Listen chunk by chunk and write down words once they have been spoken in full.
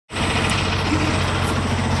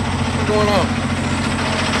going on?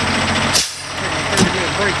 Taking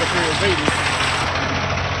a 30-minute break up here in Beatty.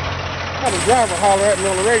 I had a driver holler at me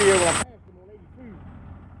on the radio when I passed him on 82.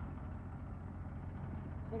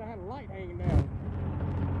 Said I had a light hanging down.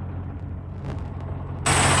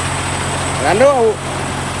 And I know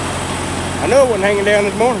it wasn't hanging down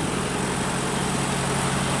this morning.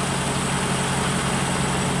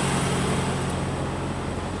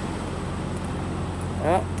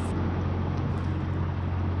 Well,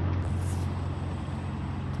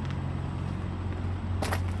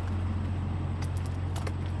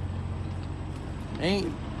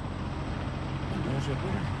 ain't. That's up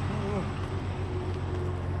there.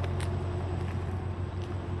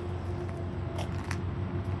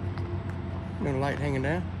 No light hanging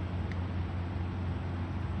down.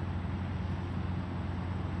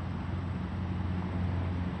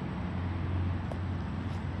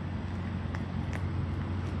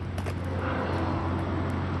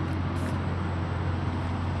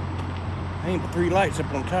 Ain't but 3 lights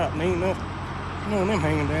up on top, and ain't none of them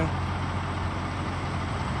hanging down.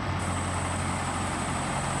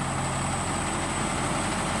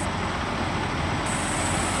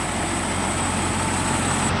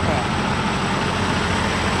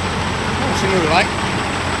 I don't see no light.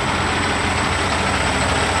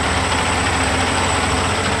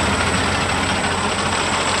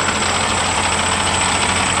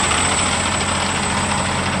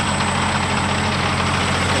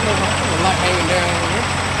 Light hanging down over here.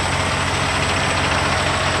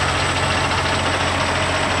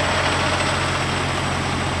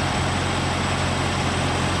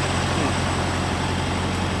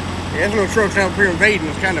 Yeah, this little truck's out here invading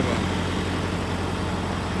is kind of a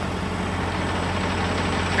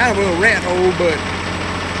little rat hole, but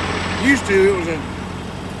used to it was a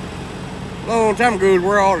long time ago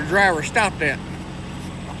where all the drivers stopped at.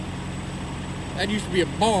 That used to be a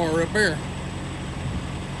bar up there.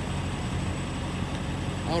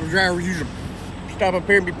 All the drivers used to stop up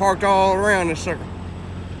here and be parked all around this sucker.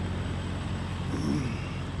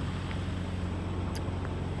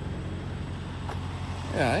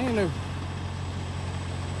 Yeah, ain't no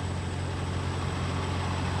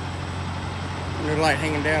light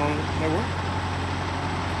hanging down nowhere.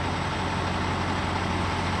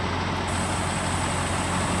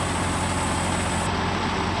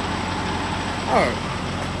 Oh,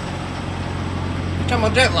 you talking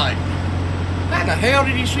about that light? How the hell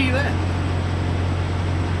did he see that?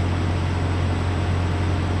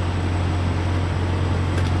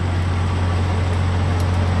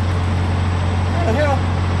 How the hell?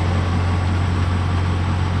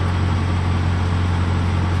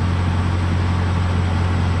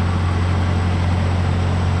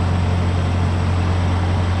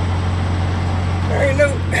 There ain't no.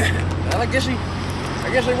 Well, I guess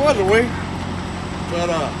there was a way, but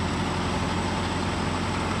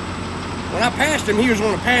when I passed him, he was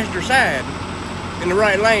on the passenger side in the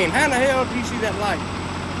right lane. How the hell did he see that light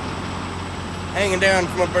hanging down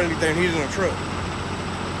from up underneath there and he's in a truck?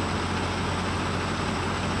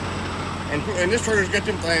 And this trucker's got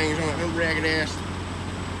them things on it, them ragged ass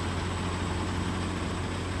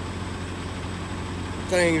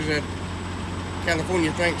things that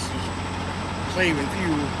California thinks is saving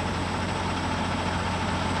fuel.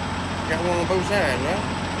 Got one on both sides, right?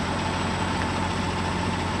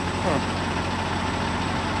 Huh.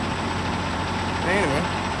 Anyway,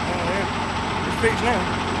 it's fixed now.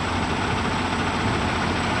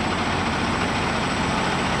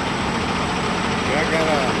 Yeah,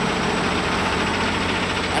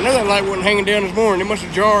 I know that light wasn't hanging down this morning. It must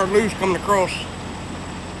have jarred loose coming across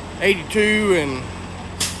 82 and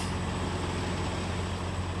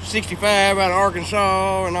 65 out of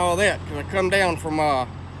Arkansas and all that. Because I come down from,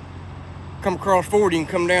 come across 40 and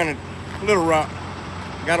come down at Little Rock.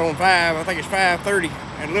 Got on 5, I think it's 5:30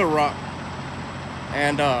 at Little Rock.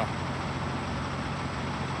 And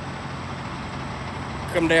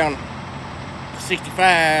come down to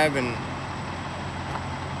 65 and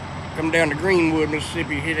come down to Greenwood,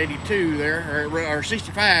 Mississippi, hit 82 there, or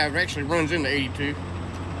 65 actually runs into 82,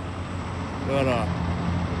 but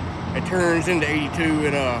it turns into 82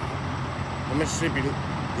 at the Mississippi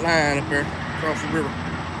line up there across the river.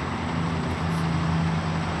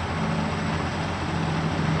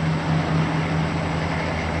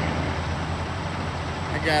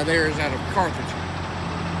 That guy there is out of Carthage.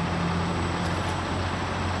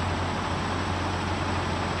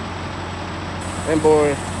 Them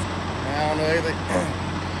boys, I don't know,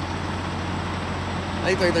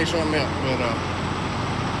 they think they something else, but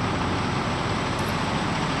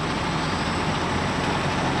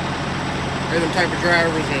they're the type of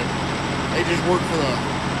drivers that they just work for the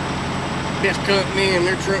best company, and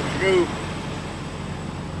their trucks go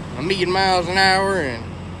 1,000,000 miles an hour and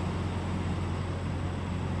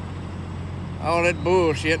all that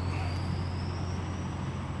bullshit.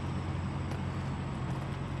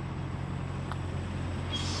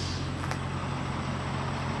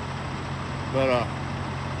 But I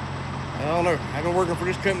don't know. I've been working for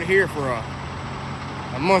this company here for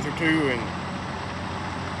a month or two, and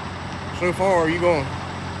so far you're gonna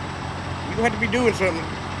have to be doing something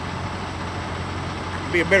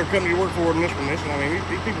to be a better company to work for than this one. I mean,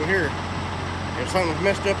 these people here, if something's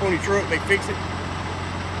messed up on your truck, they fix it.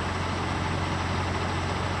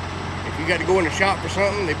 If you got to go in the shop for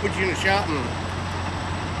something, they put you in the shop and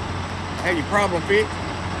have your problem fixed,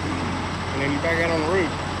 and then you back out on the road.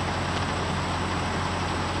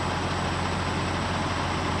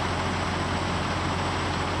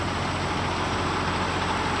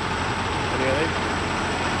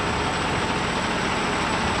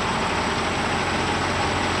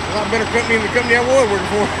 A lot better company than the company I was working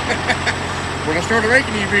for when I started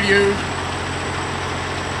making these videos.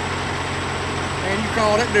 And you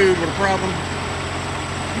call that dude with a problem,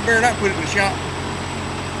 you better not put it in the shop.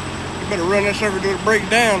 You better run that sucker till it breaks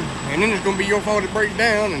down, and then it's going to be your fault it breaks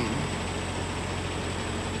down. And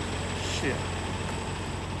shit.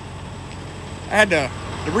 I had the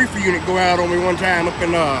reefer unit go out on me one time up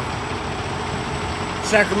in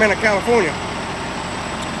Sacramento, California.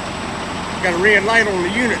 Got a red light on the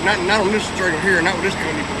unit, not on this trailer here, not with this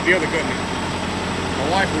company, but the other company. My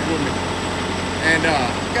wife was with me. And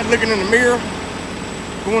got looking in the mirror,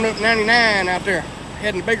 going up 99 out there,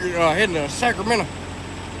 heading to Sacramento.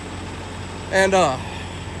 And I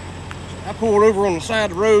pulled over on the side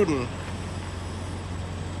of the road and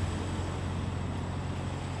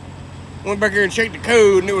went back there and checked the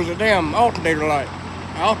code, and it was a damn alternator light.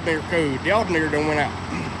 Alternator code. The alternator done went out.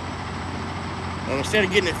 And instead of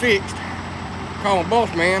getting it fixed, called my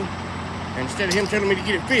boss man, and instead of him telling me to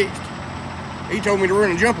get it fixed, he told me to run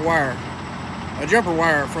a jumper wire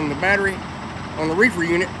from the battery on the reefer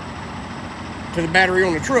unit to the battery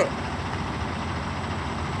on the truck.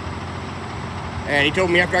 And he told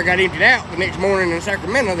me after I got emptied out the next morning in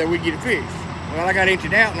Sacramento that we'd get it fixed. Well, I got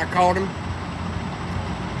emptied out and I called him,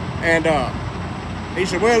 and he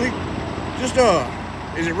said, well,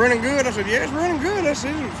 is it running good? I said, yeah, it's running good. I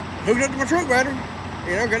said, it's hooked up to my truck battery.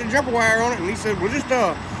 You know, got a jumper wire on it. And he said, well, just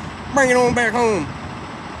bring it on back home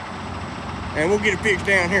and we'll get it fixed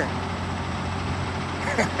down here.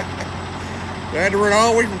 So I had to run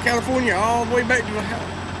all the way from California all the way back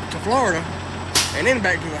to Florida, and then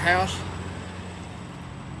back to the house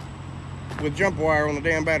with jumper wire on the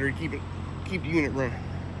damn battery to keep the unit running.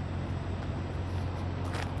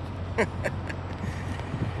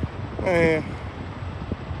 Man.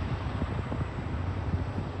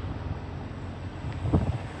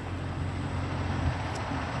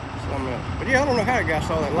 But yeah, I don't know how the guy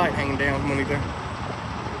saw that light hanging down from underneath there.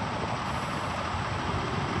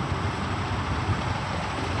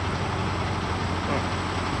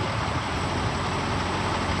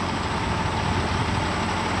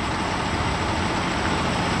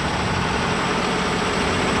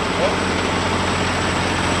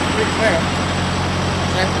 Fix that.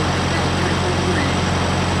 After about 3 or 4 degrees.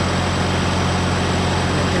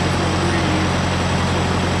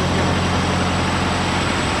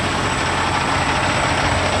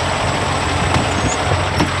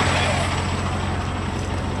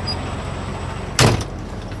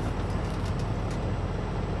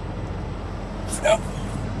 Yep.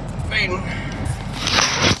 Fading.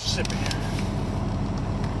 Mississippi.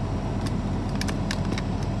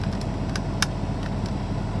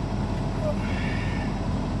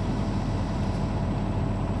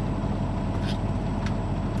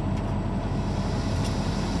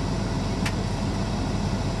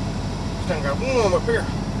 Still got warm up here.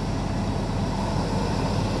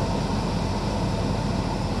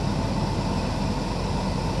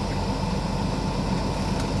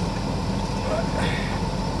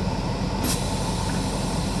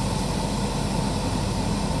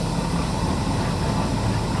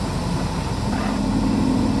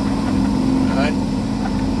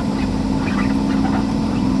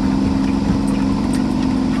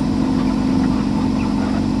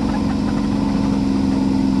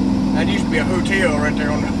 That used to be a hotel right there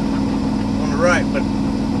on the right, but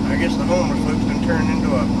I guess the homeless folks done turned into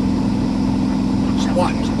a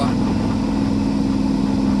squatting spot.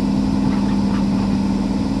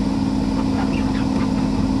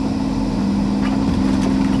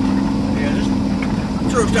 Yeah, this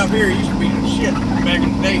truck stop here used to be the shit back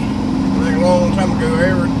in the day, like a long time ago.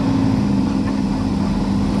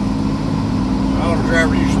 All the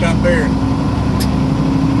drivers used to stop there.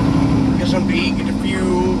 I guess something to eat, get the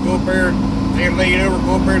fuel, go up there, then lay it over,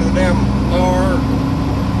 go up there to the damn bar.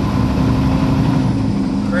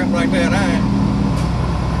 Crap like that.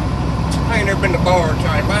 I ain't never been to bar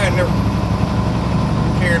type. I ain't never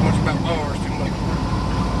cared much about bars too much.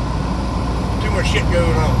 Too much shit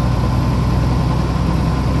going on.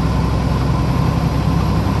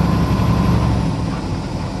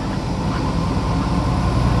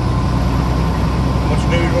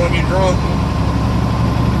 Dudes want to get drunk,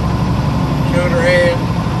 show their head.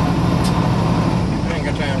 I ain't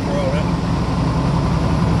got time for all that.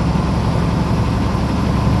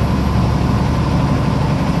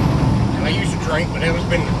 I used to drink, but it's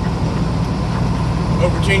been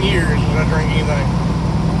over 10 years since I drank anything.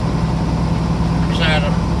 Besides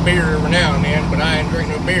a beer every now and then, but I ain't drink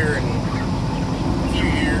no beer in a few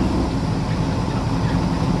years.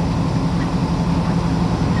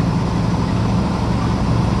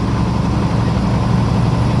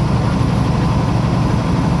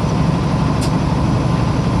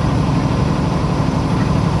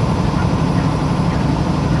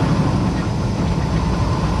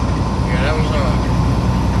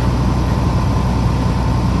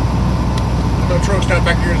 Truck stop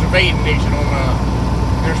back here is a evading exit on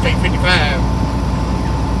Interstate 55.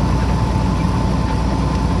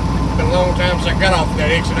 It's been a long time since I got off of that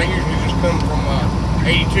exit. I usually just come from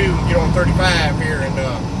 82 and get on 35 here and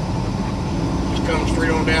just come straight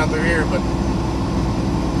on down through here. But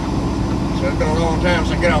so it's been a long time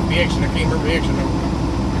since I got off the exit. I can't remember the exit number.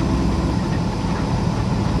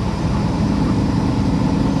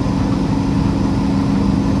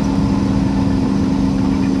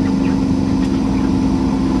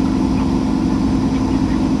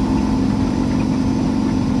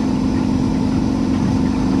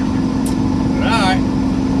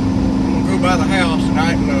 By the house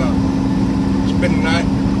tonight and spend the night.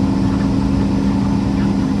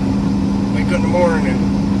 Wake up in the morning and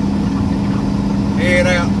head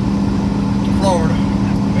out to Florida.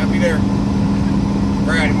 I'll be there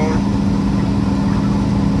Friday morning.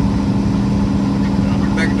 I'll be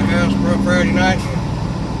back at the house for Friday night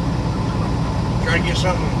and try to get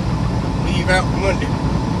something to leave out Monday,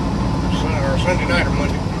 or Sunday night or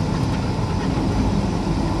Monday.